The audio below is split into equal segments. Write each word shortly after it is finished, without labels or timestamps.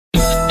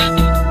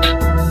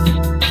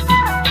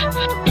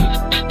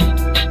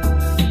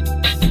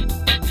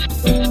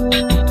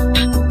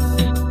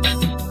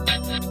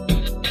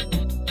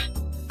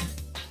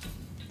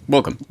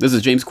Welcome. This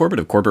is James Corbett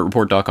of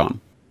CorbettReport.com.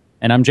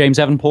 And I'm James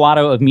Evan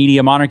Pilato of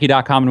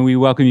MediaMonarchy.com, and we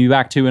welcome you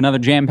back to another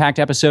jam-packed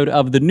episode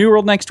of The New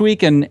World Next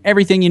Week, and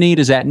everything you need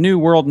is at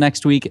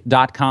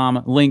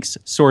newworldnextweek.com. Links,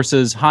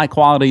 sources,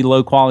 high-quality,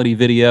 low-quality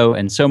video,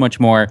 and so much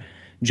more.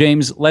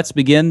 James, let's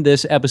begin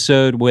this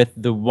episode with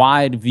the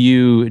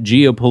wide-view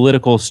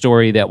geopolitical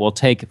story that we'll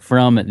take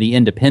from The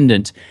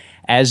Independent,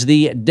 as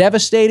the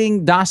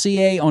devastating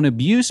dossier on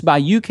abuse by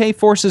UK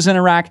forces in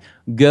Iraq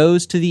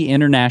goes to the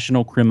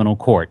International Criminal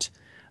Court.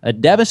 A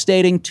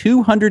devastating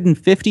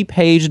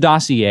 250-page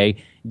dossier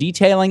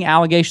detailing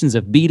allegations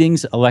of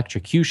beatings,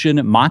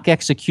 electrocution, mock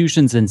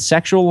executions, and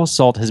sexual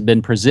assault has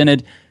been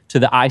presented to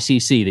the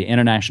ICC, the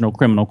International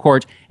Criminal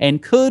Court,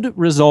 and could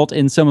result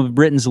in some of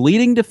Britain's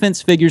leading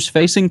defense figures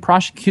facing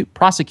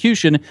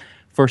prosecution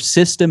for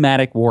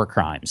systematic war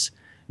crimes.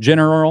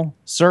 General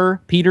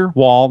Sir Peter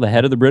Wall, the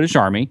head of the British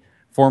Army,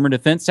 former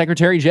Defense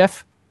Secretary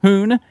Jeff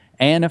Hoon,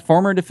 and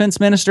former Defense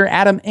Minister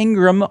Adam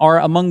Ingram are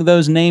among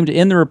those named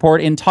in the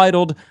report,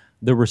 entitled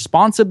 "The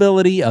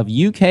Responsibility of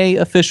UK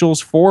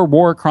Officials for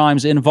War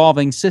Crimes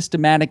Involving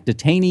Systematic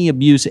Detainee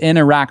Abuse in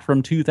Iraq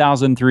from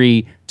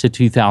 2003 to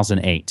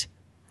 2008.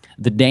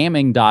 The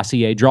damning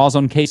dossier draws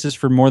on cases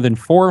for more than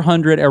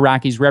 400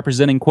 Iraqis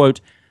representing,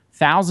 quote,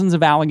 thousands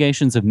of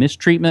allegations of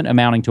mistreatment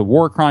amounting to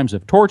war crimes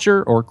of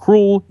torture or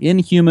cruel,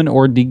 inhuman,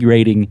 or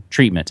degrading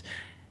treatment.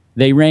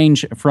 They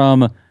range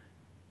from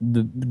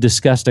the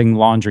disgusting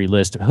laundry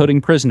list of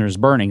hooding prisoners,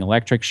 burning,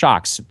 electric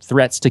shocks,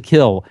 threats to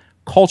kill,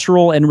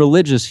 cultural and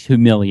religious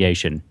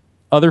humiliation.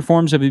 Other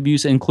forms of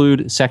abuse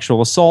include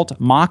sexual assault,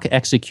 mock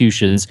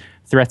executions,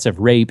 threats of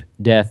rape,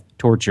 death,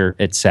 torture,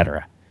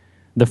 etc.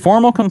 The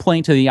formal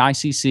complaint to the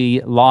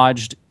ICC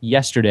lodged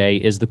yesterday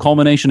is the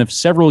culmination of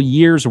several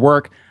years'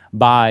 work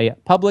by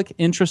public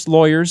interest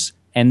lawyers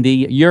and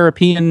the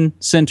European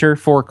Center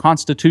for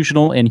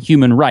Constitutional and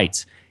Human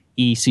Rights,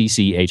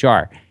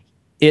 ECCHR.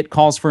 It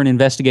calls for an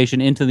investigation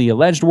into the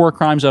alleged war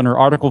crimes under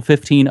Article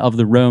 15 of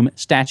the Rome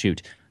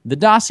Statute. The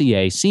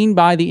dossier, seen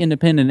by The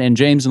Independent, and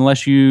James,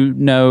 unless you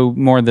know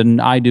more than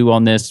I do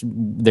on this,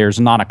 there's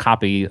not a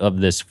copy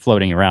of this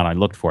floating around. I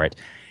looked for it.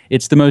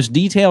 It's the most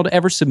detailed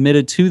ever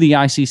submitted to the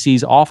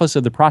ICC's Office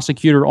of the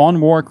Prosecutor on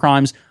War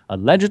Crimes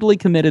allegedly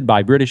committed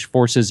by British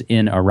forces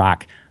in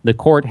Iraq. The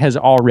court has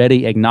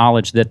already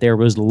acknowledged that there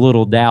was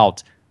little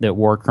doubt that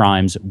war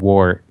crimes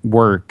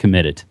were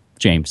committed.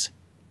 James.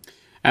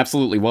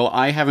 Absolutely. Well,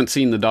 I haven't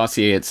seen the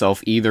dossier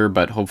itself either,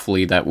 but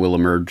hopefully that will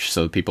emerge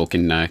so people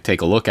can take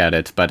a look at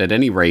it. But at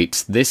any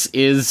rate, this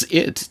is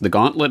it. The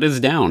gauntlet is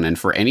down, and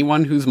for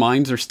anyone whose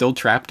minds are still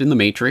trapped in the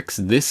Matrix,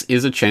 this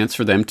is a chance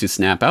for them to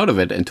snap out of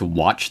it and to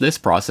watch this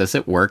process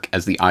at work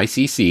as the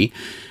ICC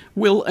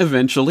will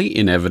eventually,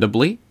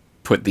 inevitably,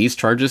 put these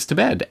charges to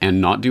bed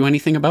and not do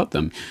anything about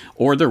them.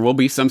 Or there will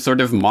be some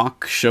sort of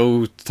mock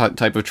show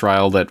type of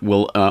trial that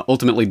will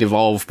ultimately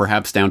devolve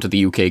perhaps down to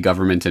the UK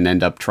government and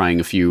end up trying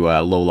a few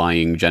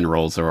low-lying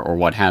generals or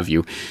what have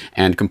you,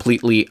 and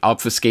completely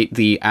obfuscate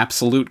the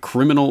absolute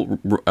criminal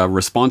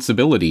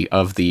responsibility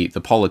of the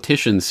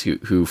politicians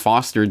who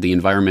fostered the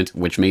environment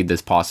which made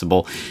this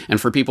possible.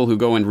 And for people who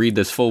go and read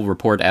this full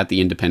report at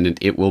The Independent,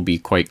 it will be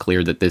quite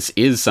clear that this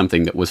is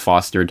something that was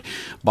fostered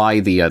by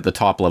the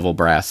top-level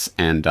brass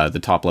and the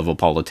top-level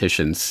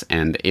politicians,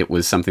 and it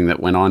was something that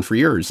went on for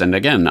years. And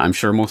again, I'm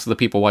sure most of the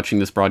people watching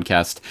this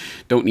broadcast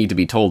don't need to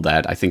be told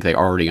that. I think they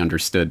already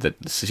understood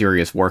that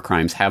serious war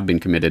crimes have been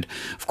committed,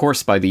 of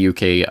course, by the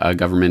UK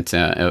government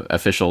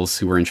officials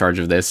who were in charge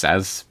of this,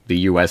 as the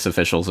US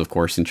officials, of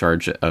course, in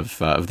charge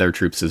of their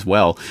troops as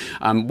well.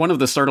 One of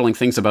the startling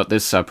things about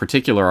this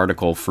particular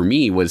article for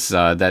me was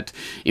that,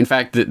 in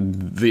fact,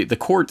 the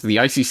court, the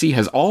ICC,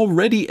 has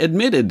already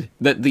admitted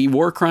that the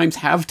war crimes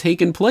have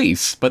taken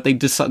place, but they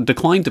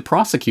declined to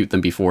prosecute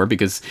them before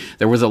because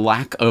there was a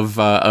lack of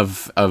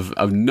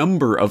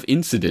number of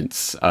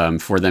incidents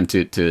for them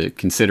to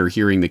consider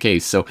hearing the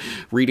case. So,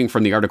 reading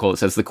from the article, it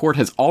says the court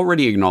has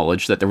already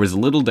acknowledged that there was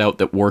little doubt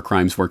that war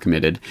crimes were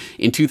committed.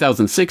 In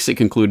 2006, it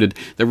concluded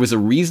there was a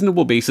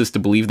reasonable basis to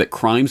believe that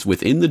crimes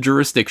within the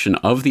jurisdiction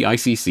of the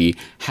ICC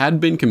had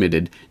been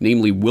committed,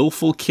 namely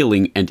willful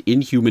killing and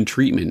inhuman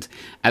treatment.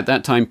 At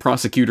that time,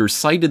 prosecutors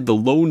cited the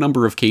low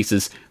number of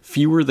cases,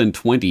 fewer than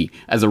 20,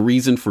 as a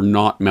reason for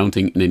not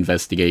mounting an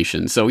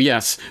investigation. So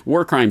yes,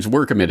 war crimes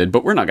were committed,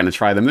 but we're not going to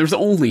try them. There was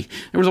only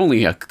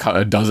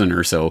a dozen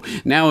or so.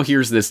 Now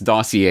here's this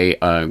dossier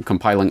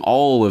compiling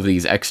all of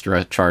these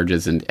extra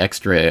charges and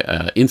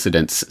extra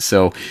incidents.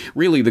 So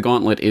really, the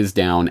gauntlet is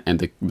down,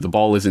 and the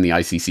ball is in the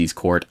ICC's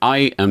court.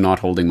 I am not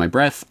holding my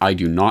breath. I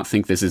do not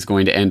think this is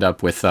going to end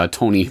up with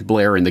Tony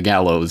Blair in the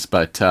gallows.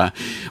 But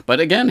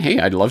again, hey,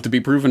 I'd love to be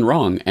proven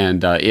wrong,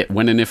 and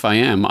when and if I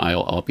am,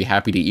 I'll be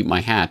happy to eat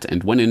my hat.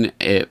 And when and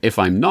if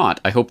I'm not,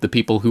 I hope the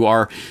people who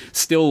are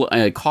still still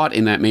caught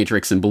in that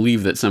matrix and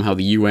believe that somehow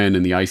the UN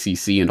and the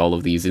ICC and all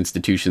of these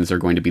institutions are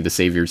going to be the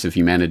saviors of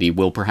humanity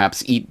will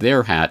perhaps eat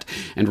their hat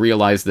and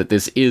realize that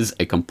this is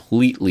a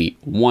completely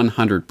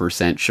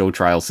 100% show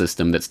trial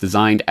system that's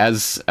designed,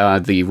 as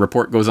the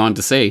report goes on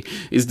to say,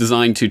 is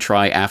designed to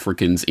try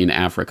Africans in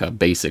Africa,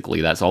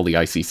 basically. That's all the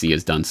ICC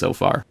has done so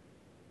far.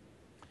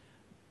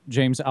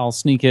 James, I'll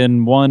sneak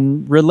in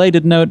one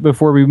related note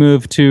before we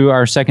move to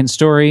our second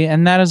story,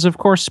 and that is, of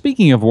course,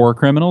 speaking of war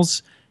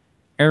criminals,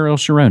 Ariel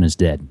Sharon is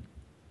dead.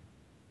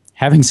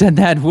 Having said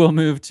that, we'll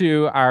move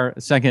to our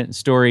second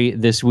story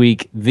this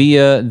week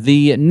via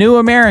the New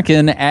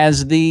American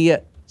as the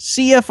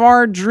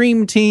CFR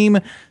Dream Team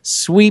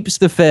sweeps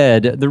the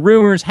Fed. The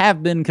rumors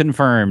have been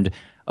confirmed.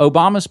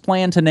 Obama's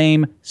plan to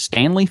name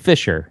Stanley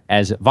Fischer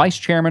as vice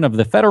chairman of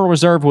the Federal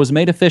Reserve was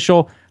made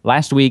official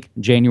last week,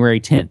 January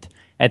 10th.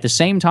 At the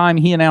same time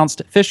he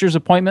announced Fischer's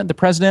appointment, the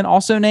president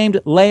also named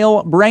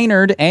Lael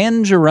Brainerd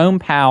and Jerome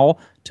Powell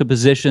to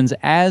positions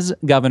as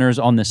governors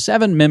on the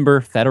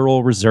 7-member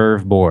Federal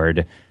Reserve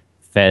Board.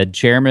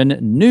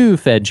 New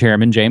Fed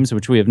Chairman, James,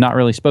 which we have not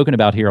really spoken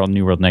about here on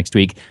New World Next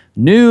Week,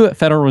 new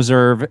Federal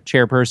Reserve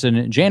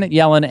Chairperson Janet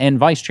Yellen and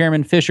Vice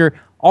Chairman Fischer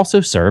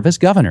also serve as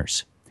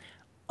governors.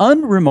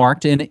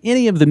 Unremarked in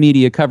any of the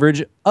media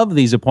coverage of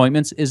these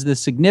appointments is the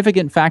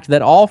significant fact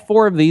that all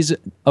 4 of these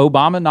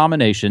Obama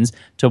nominations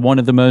to one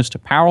of the most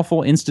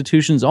powerful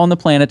institutions on the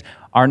planet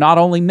are not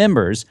only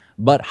members,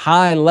 but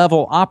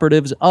high-level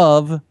operatives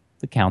of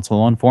the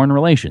Council on Foreign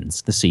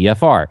Relations, the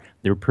CFR,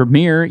 the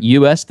premier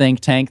U.S.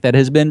 think tank that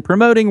has been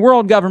promoting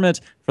world government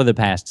for the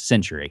past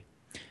century.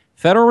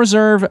 Federal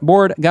Reserve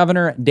Board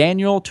Governor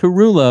Daniel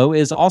Tarullo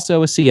is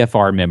also a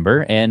CFR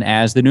member, and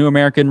as the New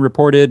American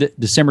reported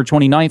December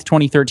 29th,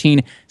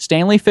 2013,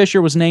 Stanley Fischer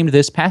was named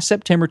this past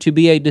September to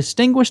be a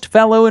distinguished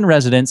fellow in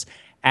residence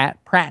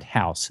at Pratt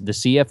House, the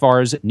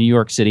CFR's New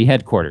York City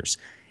headquarters.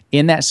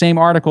 In that same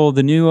article,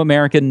 the New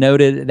American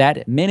noted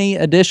that many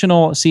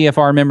additional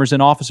CFR members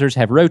and officers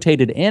have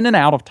rotated in and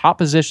out of top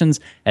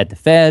positions at the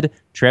Fed,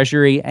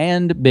 Treasury,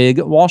 and big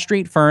Wall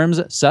Street firms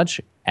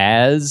such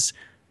as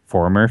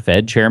former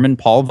Fed Chairman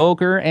Paul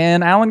Volcker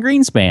and Alan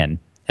Greenspan,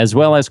 as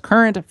well as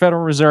current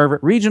Federal Reserve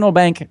Regional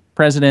Bank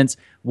Presidents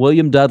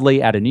William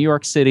Dudley out of New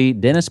York City,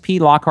 Dennis P.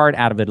 Lockhart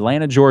out of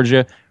Atlanta,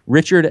 Georgia,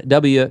 Richard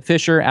W.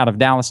 Fisher out of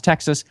Dallas,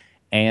 Texas,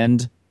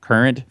 and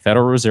current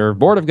Federal Reserve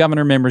Board of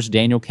Governor members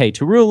Daniel K.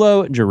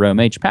 Tarullo, Jerome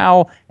H.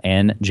 Powell,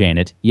 and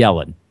Janet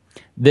Yellen.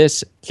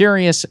 This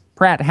curious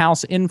Pratt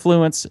House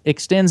influence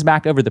extends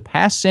back over the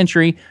past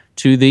century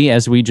to the,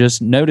 as we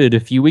just noted a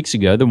few weeks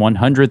ago, the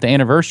 100th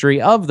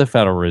anniversary of the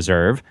Federal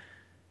Reserve,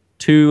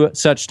 to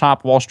such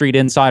top Wall Street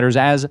insiders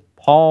as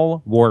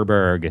Paul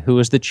Warburg, who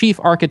is the chief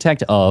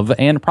architect of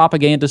and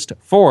propagandist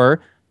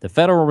for the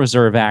Federal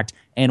Reserve Act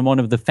and one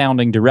of the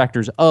founding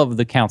directors of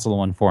the Council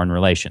on Foreign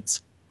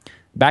Relations.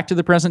 Back to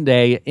the present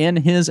day, in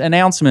his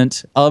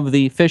announcement of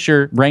the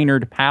Fischer,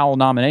 Brainerd, Powell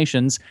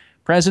nominations,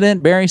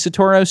 President Barry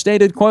Soetoro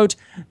stated, quote,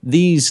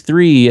 "These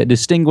 3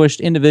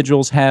 distinguished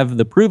individuals have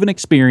the proven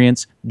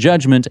experience,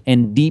 judgment,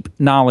 and deep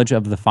knowledge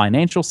of the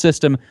financial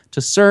system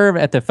to serve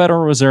at the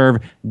Federal Reserve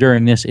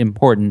during this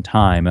important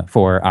time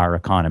for our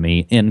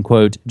economy," end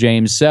quote,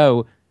 James.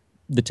 So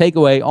the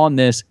takeaway on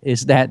this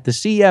is that the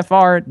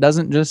CFR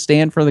doesn't just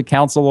stand for the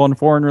Council on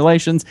Foreign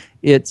Relations,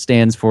 it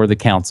stands for the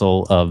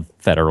Council of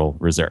Federal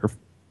Reserve.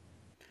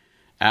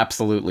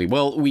 Absolutely.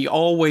 Well, we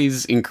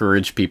always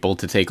encourage people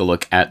to take a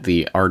look at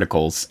the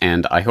articles,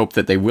 and I hope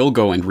that they will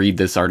go and read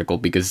this article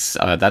because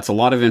that's a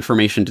lot of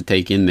information to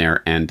take in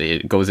there, and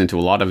it goes into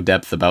a lot of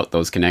depth about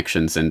those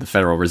connections and the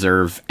Federal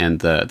Reserve and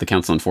the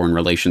Council on Foreign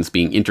Relations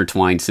being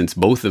intertwined since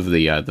both of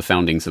the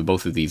foundings of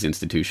both of these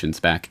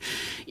institutions back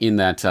in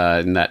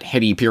that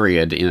heady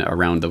period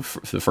around the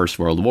First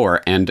World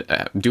War. And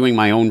doing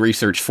my own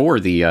research for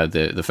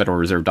the Federal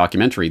Reserve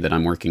documentary that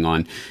I'm working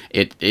on,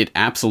 it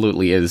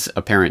absolutely is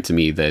apparent to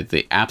me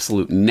the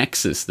absolute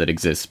nexus that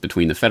exists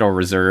between the Federal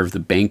Reserve, the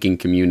banking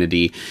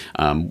community,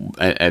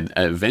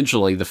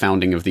 eventually the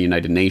founding of the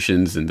United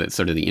Nations, and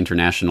sort of the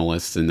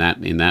internationalists in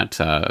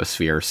that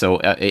sphere. So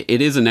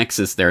it is a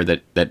nexus there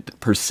that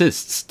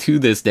persists to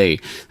this day,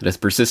 that has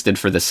persisted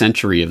for the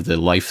century of the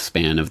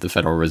lifespan of the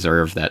Federal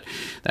Reserve, that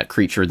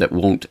creature that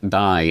won't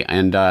die.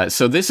 And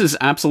so this is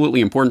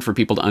absolutely important for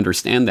people to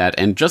understand that.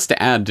 And just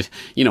to add,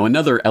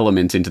 another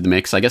element into the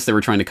mix, I guess they were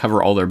trying to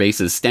cover all their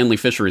bases. Stanley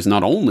Fischer is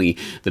not only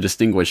the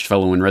distinguished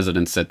fellow in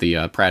residence at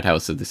the Pratt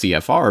House of the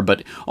CFR,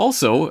 but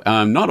also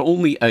not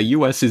only a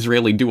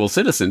U.S.-Israeli dual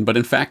citizen, but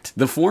in fact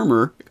the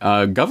former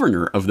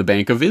governor of the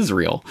Bank of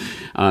Israel.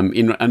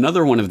 In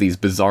another one of these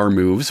bizarre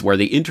moves where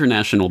the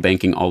international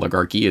banking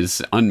oligarchy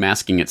is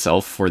unmasking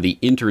itself for the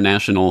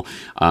international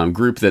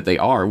group that they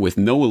are, with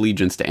no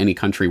allegiance to any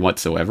country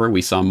whatsoever.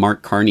 We saw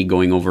Mark Carney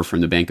going over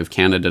from the Bank of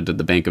Canada to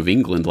the Bank of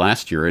England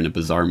last year in a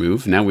bizarre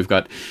move. Now we've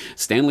got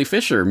Stanley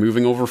Fischer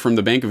moving over from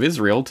the Bank of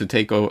Israel to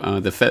take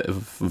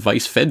the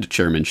Vice Fed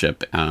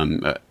chairmanship.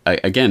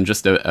 again,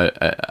 just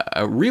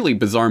a really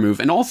bizarre move.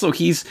 And also,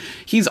 he's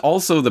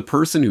also the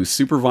person who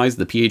supervised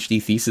the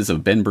PhD thesis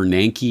of Ben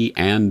Bernanke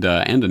and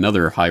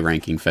another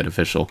high-ranking Fed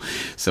official.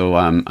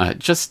 So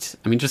just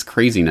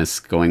craziness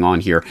going on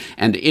here.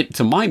 And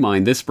to my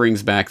mind, this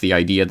brings back the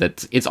idea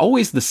that it's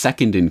always the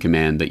second in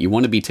command that you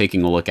want to be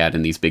taking a look at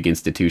in these big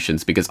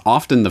institutions, because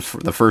often the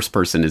first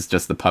person is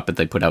just the puppet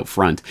they put out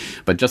front.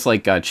 But just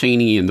like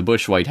Cheney in the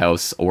Bush White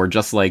House, or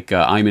just like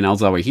Ayman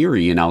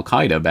al-Zawahiri in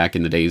Al-Qaeda back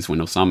in the days when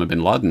Osama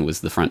bin Laden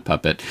was the front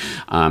puppet,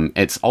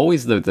 it's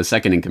always the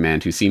second in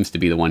command who seems to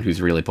be the one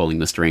who's really pulling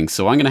the strings.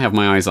 So I'm going to have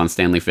my eyes on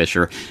Stanley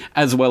Fischer,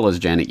 as well as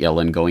Janet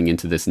Yellen, going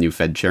into this new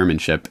Fed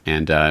chairmanship.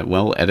 And,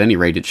 well, at any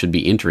rate, it should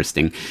be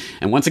interesting.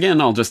 And once again,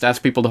 I'll just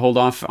ask people to hold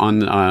off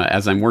on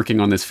as I'm working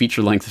on this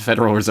feature-length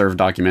Federal Reserve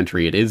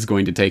documentary. It is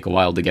going to take a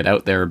while to get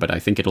out there, but I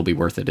think it'll be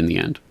worth it in the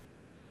end.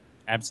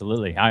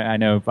 Absolutely. I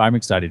know I'm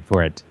excited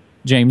for it.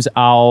 James,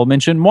 I'll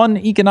mention one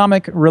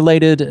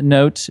economic-related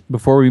note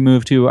before we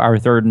move to our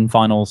third and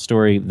final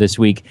story this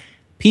week.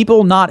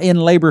 People not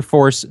in labor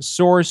force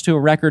soars to a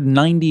record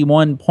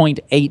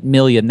 91.8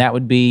 million. That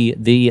would be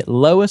the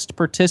lowest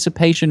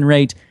participation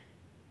rate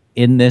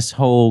in this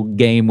whole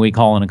game we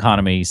call an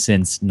economy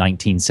since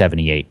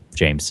 1978,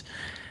 James.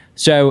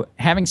 So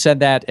having said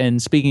that,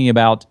 and speaking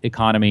about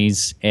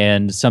economies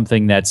and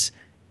something that's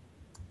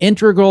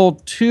integral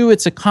to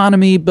its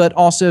economy, but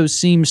also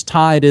seems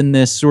tied in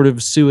this sort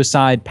of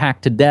suicide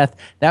pact to death,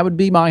 that would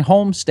be my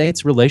home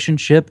state's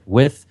relationship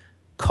with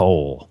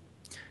coal.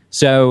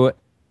 So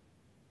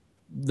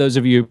those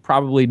of you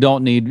probably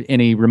don't need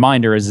any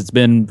reminder, as it's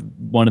been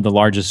one of the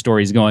largest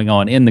stories going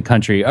on in the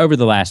country over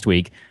the last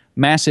week.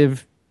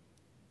 Massive,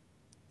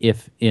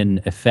 if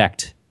in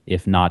effect,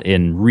 if not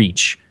in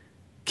reach,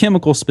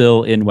 chemical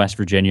spill in West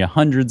Virginia,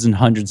 hundreds and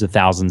hundreds of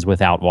thousands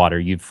without water.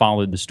 You've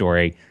followed the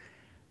story.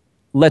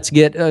 Let's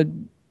get a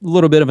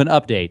little bit of an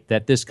update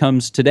that this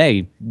comes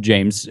today,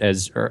 James,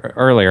 as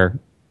earlier,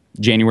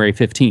 January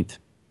 15th.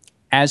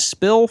 As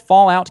spill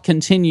fallout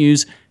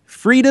continues,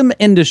 Freedom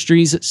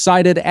Industries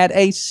cited at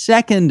a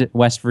second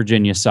West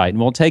Virginia site.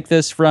 And we'll take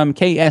this from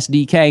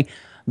KSDK.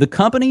 The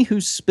company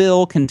whose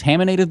spill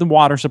contaminated the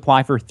water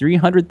supply for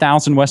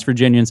 300,000 West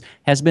Virginians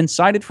has been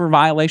cited for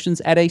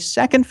violations at a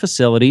second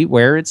facility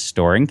where it's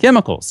storing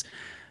chemicals.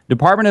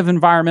 Department of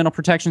Environmental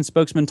Protection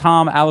spokesman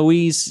Tom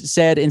Aloise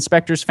said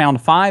inspectors found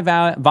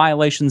 5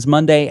 violations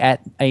Monday at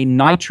a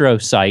nitro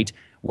site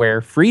where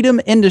Freedom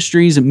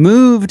Industries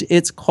moved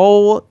its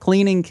coal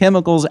cleaning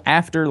chemicals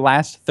after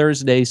last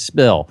Thursday's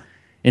spill.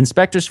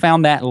 Inspectors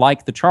found that,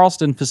 like the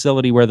Charleston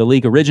facility where the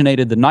leak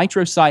originated, the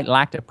nitro site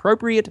lacked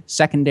appropriate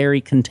secondary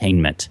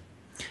containment.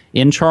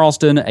 In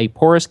Charleston, a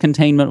porous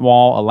containment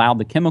wall allowed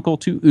the chemical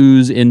to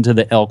ooze into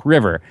the Elk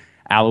River.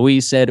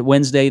 Aloise said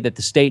Wednesday that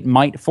the state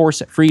might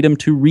force Freedom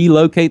to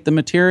relocate the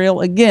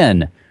material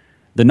again.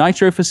 The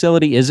nitro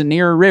facility isn't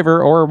near a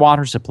river or a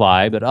water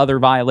supply, but other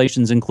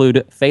violations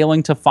include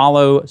failing to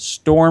follow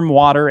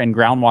stormwater and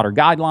groundwater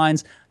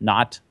guidelines,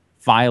 not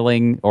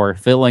filing or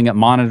filling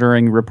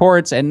monitoring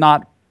reports, and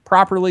not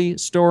properly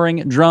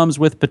storing drums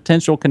with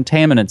potential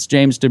contaminants.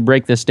 James, to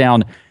break this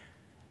down,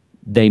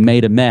 they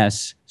made a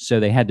mess, so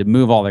they had to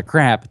move all their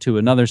crap to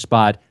another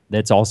spot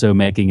that's also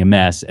making a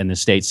mess, and the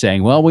state's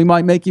saying, well, we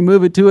might make you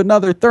move it to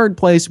another third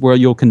place where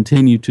you'll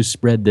continue to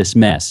spread this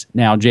mess.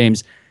 Now,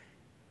 James,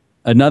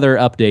 another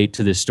update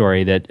to this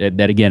story that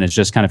again is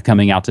just kind of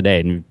coming out today,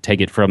 and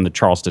take it from the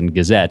Charleston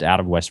Gazette out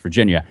of West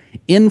Virginia.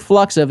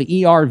 Influx of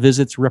ER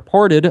visits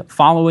reported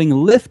following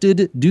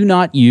lifted do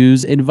not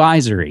use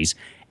advisories.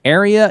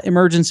 Area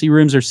emergency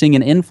rooms are seeing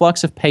an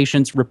influx of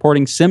patients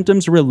reporting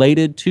symptoms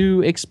related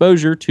to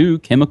exposure to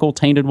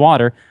chemical-tainted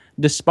water,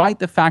 despite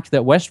the fact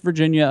that West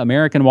Virginia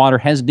American Water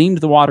has deemed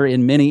the water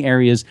in many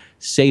areas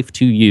safe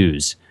to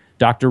use.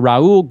 Dr.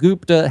 Raul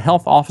Gupta,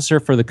 health officer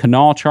for the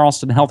Kanawha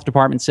Charleston Health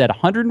Department, said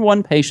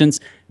 101 patients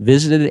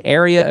visited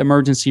area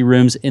emergency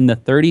rooms in the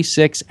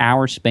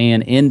 36-hour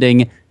span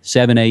ending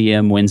 7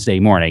 a.m. Wednesday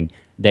morning.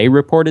 They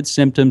reported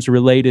symptoms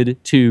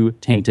related to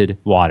tainted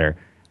water.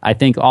 I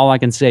think all I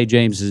can say,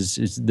 James,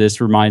 is this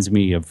reminds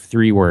me of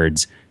 3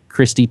 words: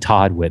 Christy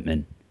Todd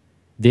Whitman.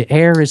 The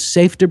air is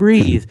safe to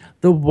breathe.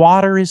 The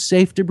water is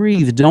safe to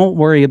breathe. Don't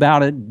worry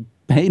about it.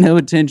 Pay no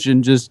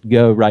attention. Just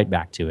go right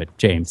back to it,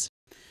 James.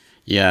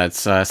 Yeah, it's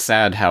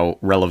sad how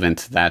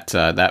relevant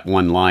that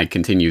one lie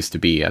continues to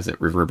be as it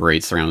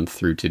reverberates around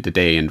through to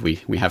today, and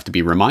we have to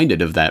be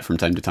reminded of that from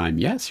time to time.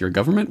 Yes, your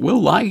government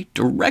will lie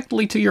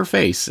directly to your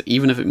face,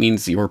 even if it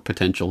means your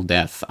potential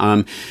death.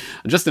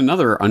 Just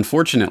another,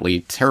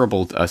 unfortunately,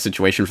 terrible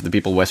situation for the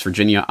people of West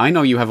Virginia. I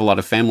know you have a lot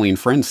of family and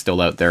friends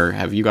still out there.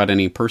 Have you got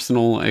any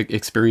personal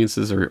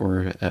experiences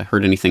or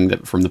heard anything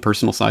from the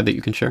personal side that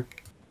you can share?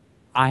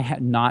 I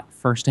had not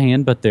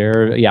firsthand, but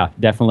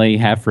definitely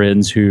have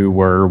friends who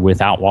were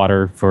without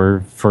water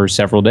for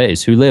several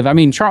days, who live. I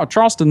mean,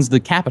 Charleston's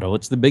the capital.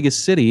 It's the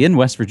biggest city in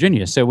West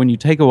Virginia. So when you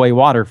take away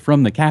water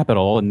from the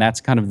capital, and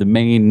that's kind of the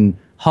main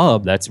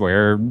hub, that's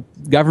where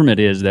government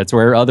is, that's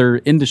where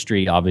other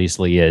industry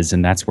obviously is,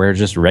 and that's where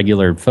just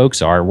regular folks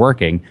are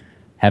working,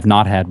 have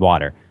not had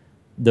water.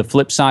 The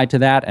flip side to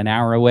that, an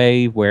hour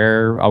away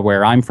where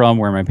I'm from,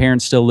 where my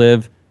parents still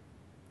live,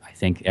 I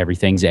think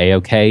everything's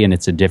A-okay, and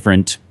it's a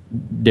different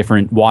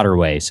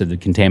waterway, so the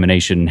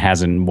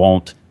contamination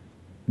won't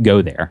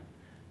go there.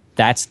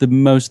 That's the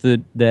most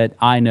that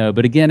I know.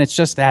 But again, it's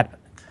just that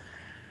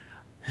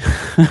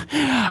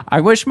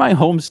I wish my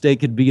home state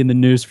could be in the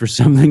news for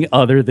something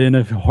other than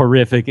a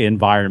horrific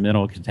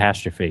environmental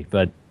catastrophe.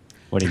 But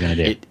what are you going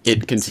to do?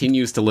 It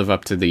continues to live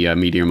up to the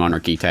media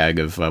monarchy tag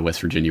of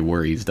West Virginia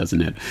worries,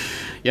 doesn't it?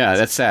 Yeah,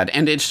 that's sad.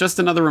 And it's just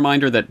another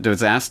reminder that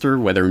disaster,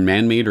 whether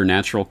man-made or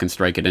natural, can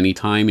strike at any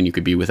time, and you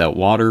could be without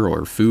water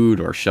or food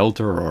or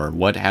shelter or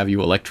what have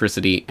you,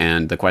 electricity.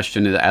 And the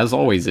question, as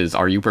always, is,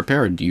 are you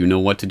prepared? Do you know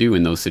what to do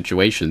in those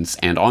situations?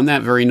 And on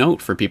that very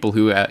note, for people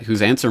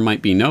whose answer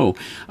might be no,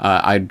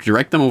 I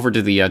direct them over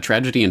to the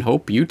Tragedy and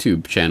Hope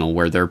YouTube channel,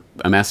 where they're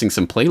amassing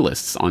some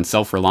playlists on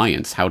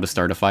self-reliance, how to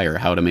start a fire,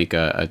 how to make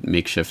a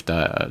makeshift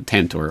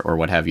tent or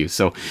what have you.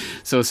 So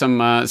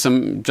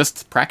some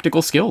just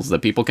practical skills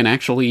that people can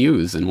actually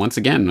use. And once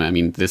again, I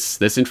mean,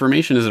 this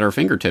information is at our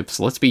fingertips.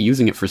 Let's be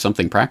using it for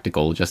something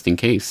practical, just in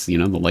case, the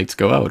lights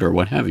go out or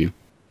what have you.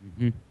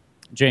 Mm-hmm.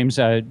 James,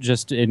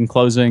 just in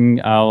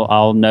closing,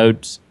 I'll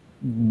note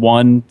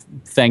one,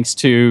 thanks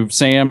to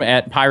Sam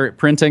at Pirate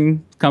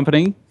Printing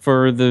Company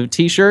for the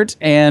t-shirt,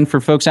 and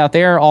for folks out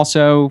there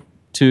also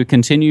to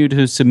continue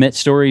to submit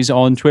stories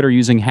on Twitter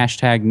using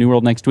hashtag New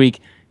World Next Week.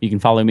 You can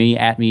follow me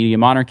at Media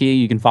Monarchy.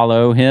 You can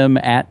follow him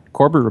at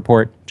Corbett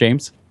Report.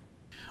 James?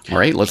 All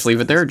right, let's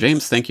leave it there.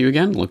 James, thank you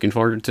again. Looking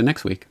forward to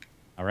next week.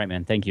 All right,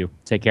 man. Thank you.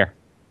 Take care.